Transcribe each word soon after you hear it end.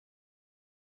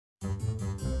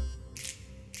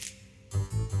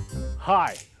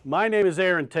Hi, my name is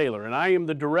Aaron Taylor, and I am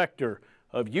the director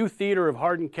of Youth Theater of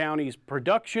Hardin County's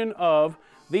production of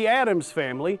The Addams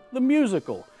Family, the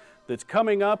musical, that's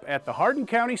coming up at the Hardin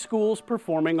County Schools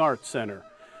Performing Arts Center.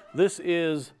 This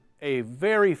is a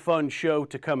very fun show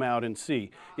to come out and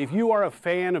see. If you are a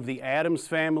fan of The Addams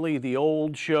Family, the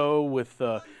old show with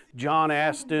John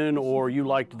Astin, or you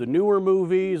liked the newer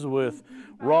movies with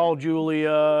Raul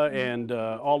Julia and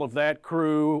all of that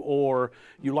crew, or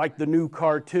you like the new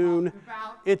cartoon,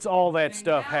 it's all that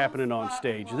stuff happening on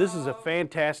stage. This is a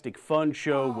fantastic, fun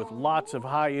show with lots of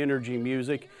high energy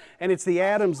music, and it's the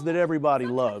Addams that everybody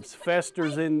loves.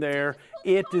 Fester's in there,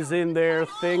 It is in there,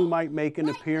 Thing might make an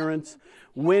appearance.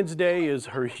 Wednesday is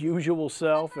her usual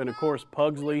self, and of course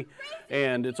Pugsley,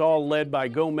 and it's all led by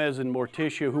Gomez and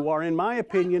Morticia, who are, in my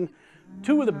opinion,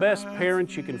 two of the best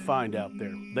parents you can find out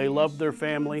there. They love their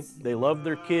family, they love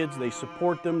their kids, they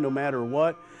support them no matter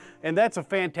what, and that's a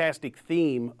fantastic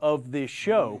theme of this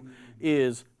show,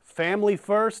 is family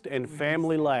first and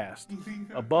family last.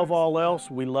 Above all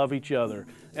else, we love each other.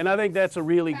 And I think that's a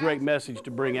really great message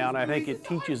to bring out. I think it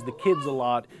teaches the kids a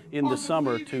lot in the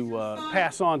summer to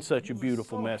pass on such a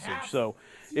beautiful message. So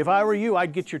if I were you,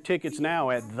 I'd get your tickets now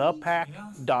at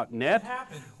thepack.net,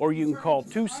 or you can call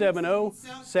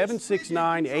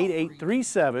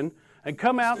 270-769-8837 and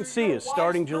come out and see us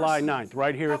starting July 9th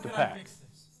right here at the Pack.